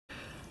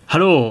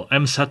Hello,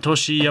 I'm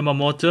Satoshi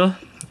Yamamoto.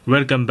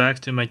 Welcome back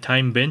to my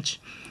time bench.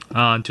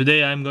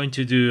 Today I'm going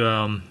to do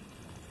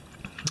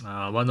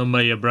one of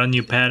my brand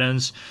new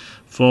patterns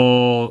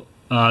for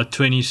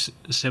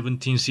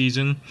 2017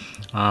 season.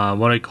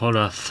 What I call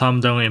a thumb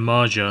down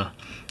emerger.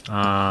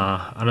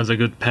 Another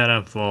good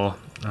pattern for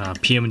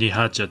PMD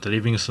hatch at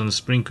Livingston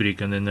Spring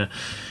Creek, and then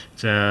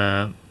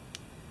the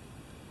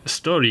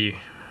story,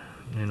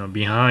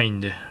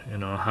 behind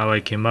how I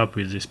came up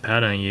with this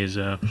pattern is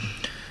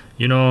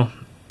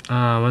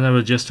when I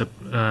was just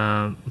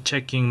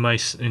checking my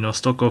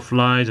stock of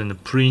flies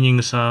and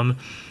preening some,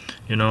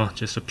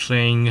 just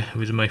playing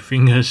with my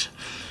fingers,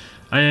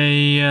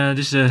 I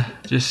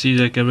just see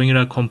like a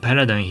regular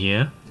Comparadun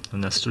here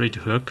on a straight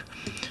hook,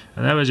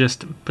 and I was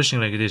just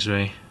pushing like this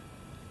way,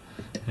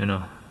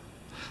 and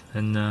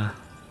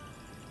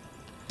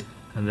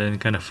then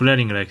kind of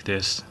flaring like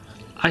this.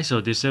 I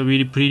thought this is a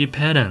really pretty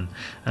pattern,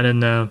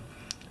 and then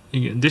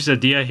this is a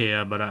deer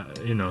hair, but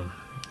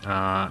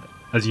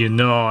as you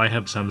know, I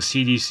have some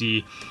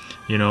CDC,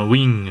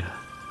 wing,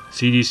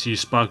 CDC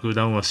sparkle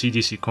down or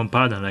CDC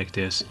Comparaduns like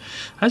this.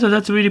 I thought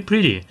that's really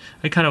pretty.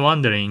 I kind of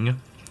wondering,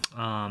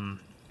 how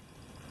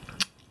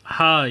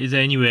is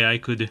there any way I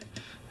could,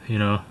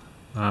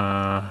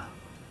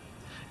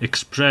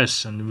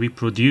 express and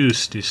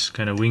reproduce this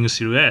kind of wing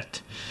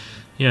silhouette,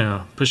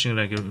 pushing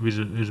like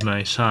with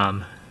my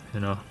thumb,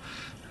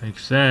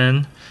 like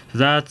then.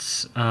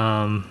 That's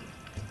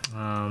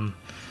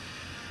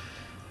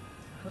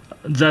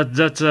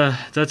that's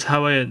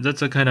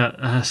a kind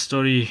of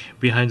story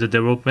behind the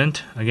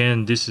development.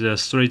 Again, this is a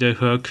straight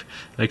hook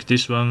like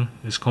this one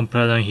is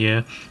Comparadun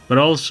here, but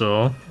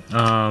also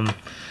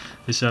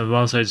this is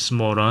one size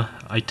smaller.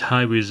 I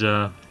tie with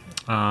a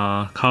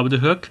curved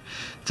hook.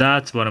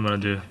 That's what I'm gonna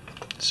do.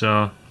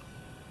 So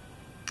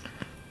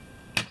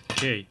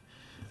okay,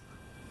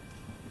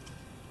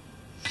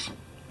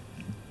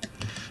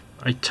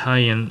 I tie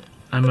and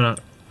I'm gonna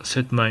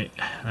set my,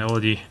 I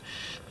already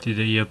did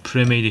a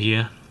pre-made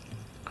here.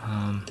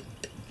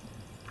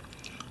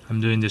 I'm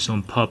doing this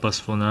on purpose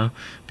for now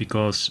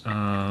because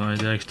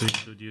I'd like to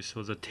introduce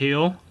for the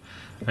tail.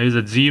 I use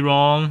a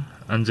Z-long,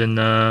 and then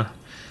on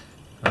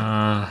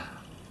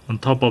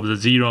top of the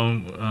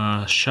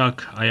Z-long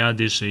shark, I add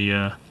this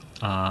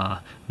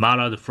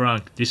mallard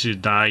frank. This is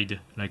dyed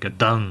like a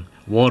dung,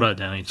 water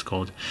dung it's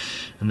called,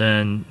 and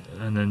then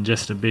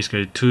just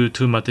basically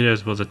two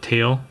materials for the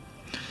tail,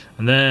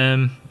 and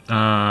then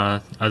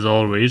as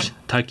always,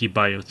 tacky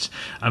biots.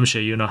 I'm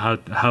sure you know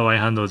how I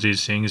handle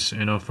these things,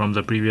 from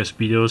the previous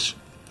videos.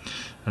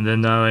 And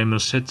then now I'm gonna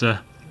set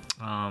the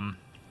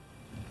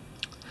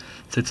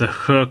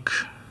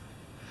hook,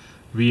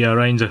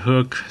 realign the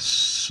hook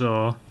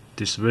so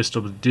this rest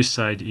of this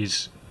side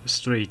is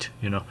straight.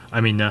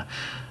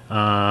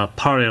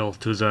 Parallel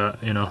to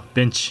the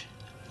bench.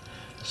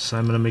 So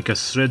I'm gonna make a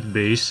thread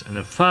base,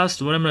 and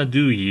first what I'm gonna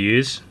do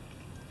is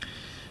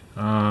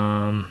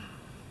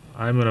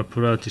I'm gonna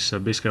put out this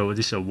basically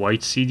this is a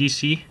white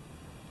CDC,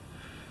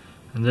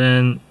 and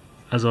then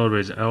as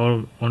always I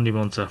only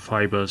want the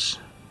fibers.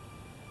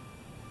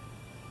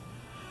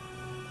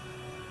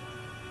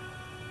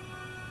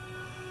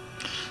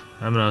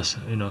 I'm gonna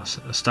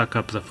stack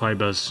up the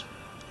fibers,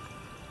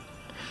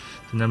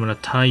 and I'm gonna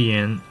tie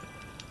in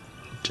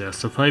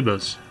just the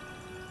fibers.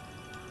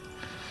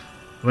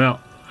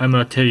 Well, I'm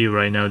gonna tell you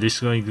right now, this is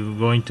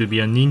going to be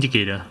an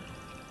indicator.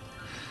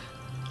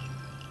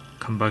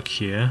 Come back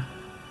here.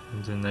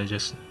 And then I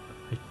just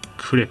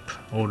clip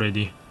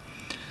already.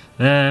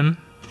 Then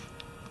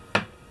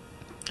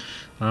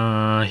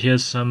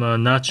here's some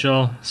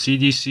natural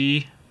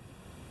CDC.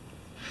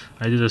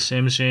 I do the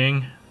same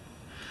thing.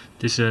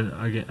 This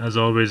again, as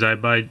always, I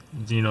buy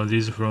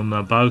these from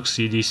bulk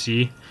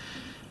CDC,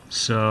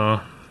 so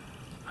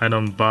I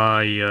don't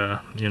buy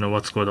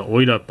what's called the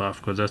oiler puff,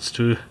 because that's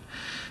too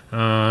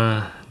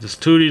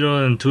little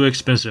and too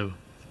expensive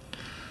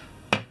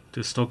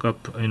to stock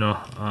up,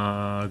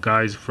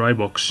 guys' fry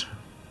box.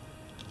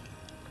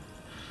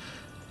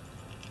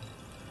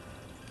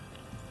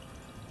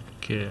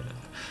 Okay,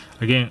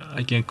 again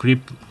I can clip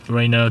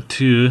right now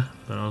too,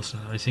 but also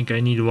I think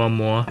I need one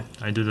more.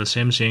 I do the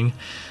same thing.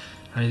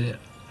 I'm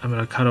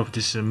gonna cut off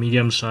this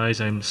medium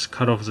size. I'm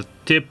cut off the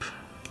tip,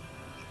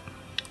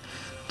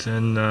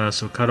 then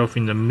so cut off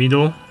in the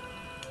middle,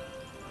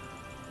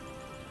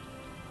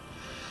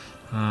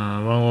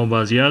 one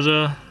over the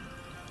other,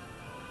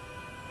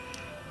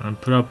 and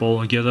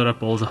gather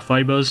up all the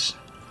fibers.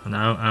 And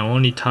I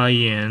only tie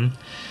in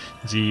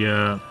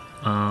the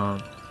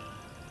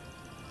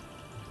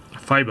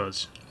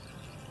fibers.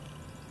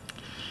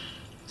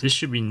 This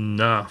should be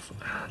enough.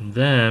 And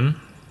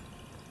then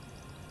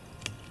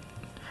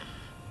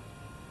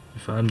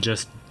if I'm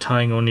just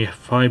tying only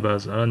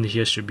fibers, around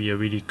here should be a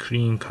really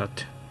clean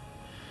cut.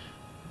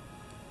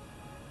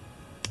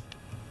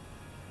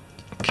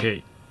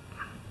 Okay.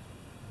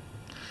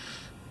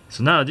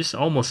 So now this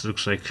almost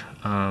looks like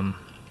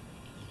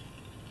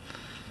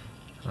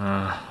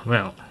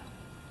well,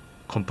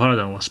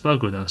 Comparadun or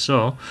sparkle down.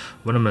 So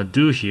what I'm gonna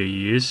do here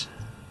is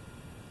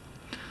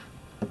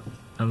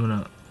I'm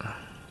gonna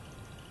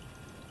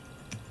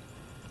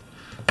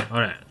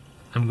Alright,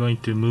 I'm going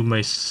to move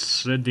my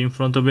thread in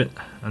front of it,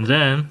 and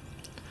then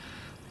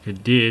like I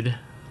did,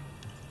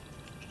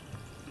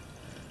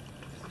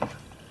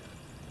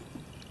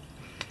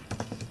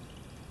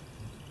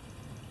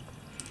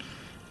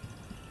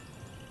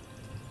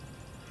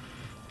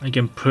 I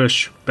can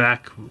push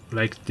back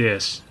like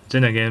this.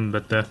 Then again,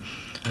 but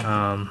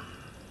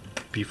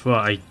before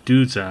I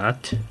do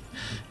that,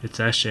 it's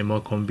actually more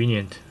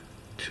convenient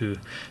to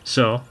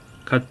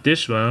cut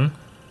this one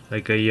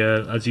like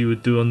as you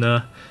would do on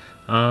the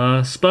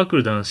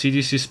sparkle down,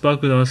 CDC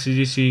sparkle down,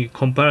 CDC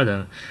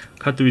Comparaduns.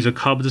 Cut with a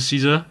curved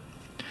scissor,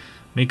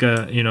 make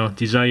a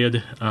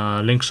desired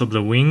length of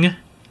the wing,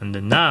 and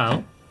then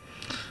now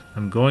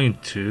I'm going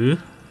to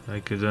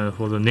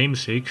for the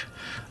namesake,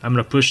 I'm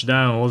gonna push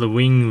down all the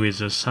wing with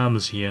the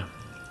thumbs here.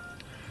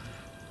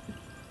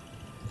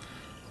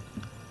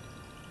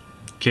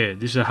 Okay,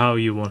 this is how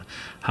you want,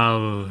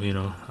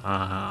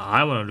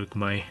 I want to look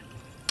my,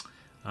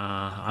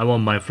 I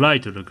want my fly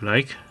to look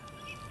like.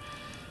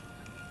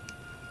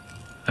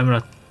 I'm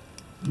gonna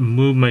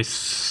move my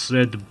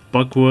thread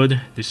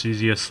backward. This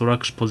is your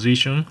thorax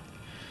position,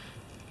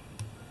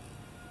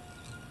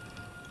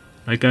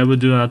 like I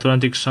would do an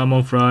Atlantic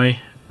salmon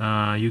fly.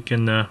 You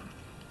can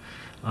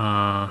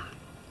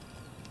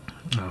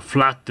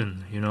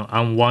flatten,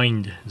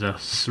 unwind the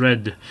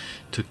thread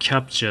to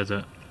capture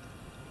the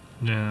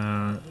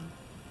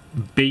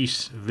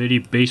very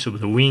base of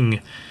the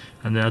wing,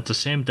 and then at the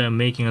same time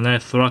making a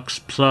nice thorax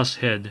plus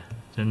head.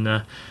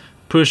 Then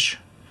push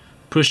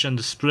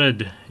and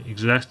spread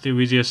exactly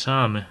with your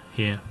thumb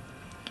here.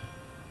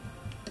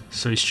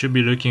 So it should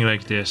be looking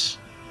like this.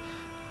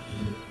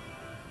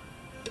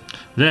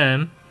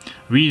 Then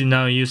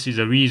now you see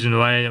the reason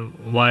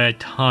why I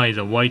tie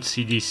the white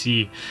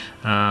CDC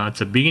at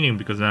the beginning,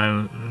 because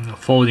I'm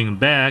folding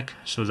back,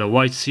 so the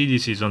white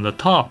CDC is on the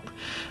top.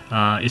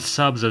 It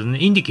serves as an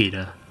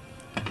indicator.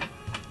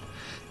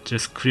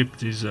 Just clip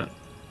these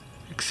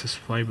excess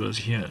fibers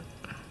here.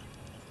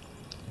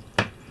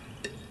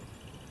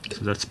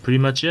 So that's pretty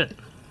much it.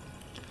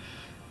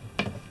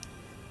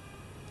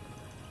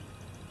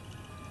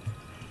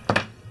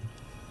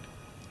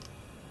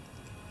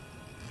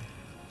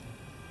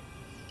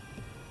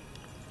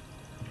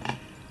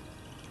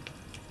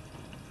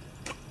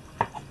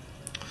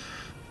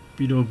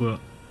 Bit of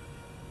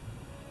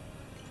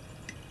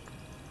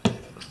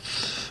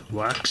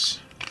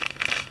wax,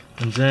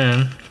 and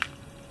then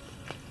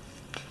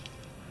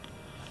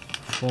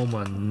form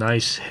a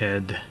nice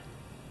head.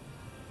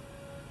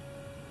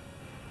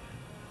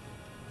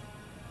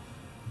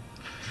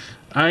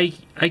 I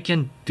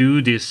can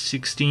do this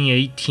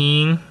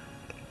 16-18,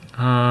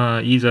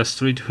 either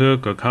straight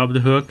hook or curved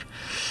hook,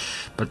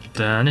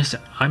 but honestly,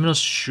 I'm not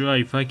sure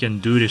if I can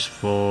do this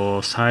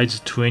for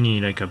size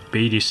 20, like a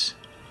Batis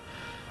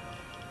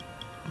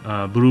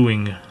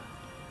brewing.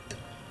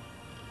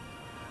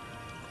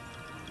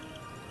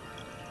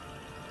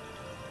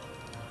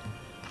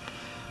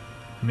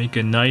 Make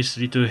a nice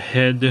little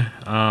head,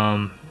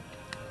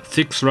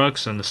 thick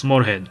rocks and a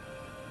small head.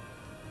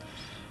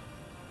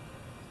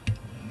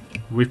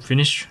 Whip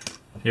finish.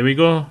 Here we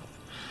go.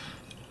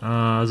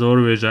 As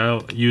always,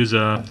 I'll use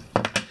a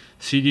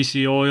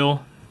CDC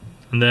oil,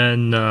 and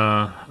then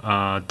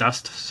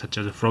dust such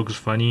as frog's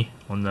funny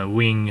on the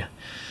wing.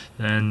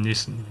 And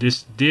this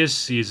is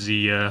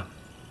the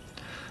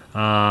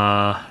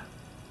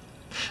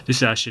this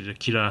is actually the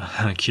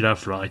killer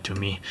fly to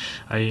me.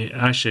 I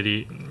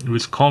actually,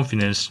 with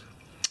confidence,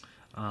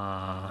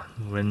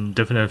 when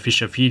definitely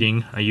fish are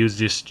feeding, I use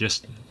this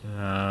just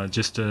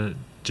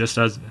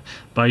as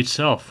by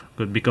itself,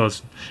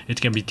 because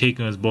it can be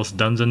taken as both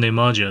duns and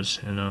emergers,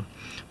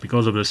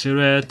 because of the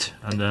silhouette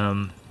and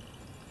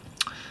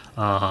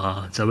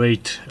the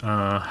weight,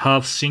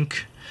 half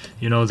sink,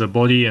 the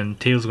body and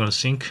tail's gonna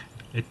sink.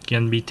 It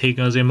can be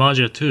taken as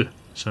emerger too.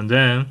 So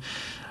then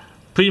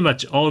pretty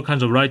much all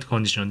kinds of light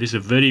condition, this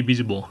is very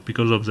visible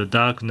because of the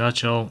dark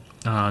natural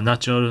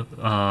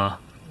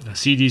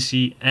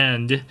CDC,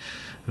 and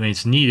when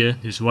it's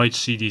needed, this white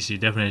CDC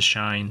definitely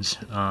shines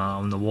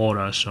on the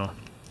water, so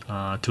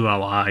to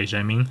our eyes,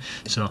 I mean.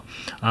 So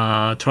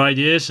try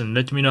this and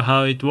let me know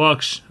how it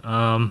works.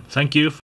 Thank you.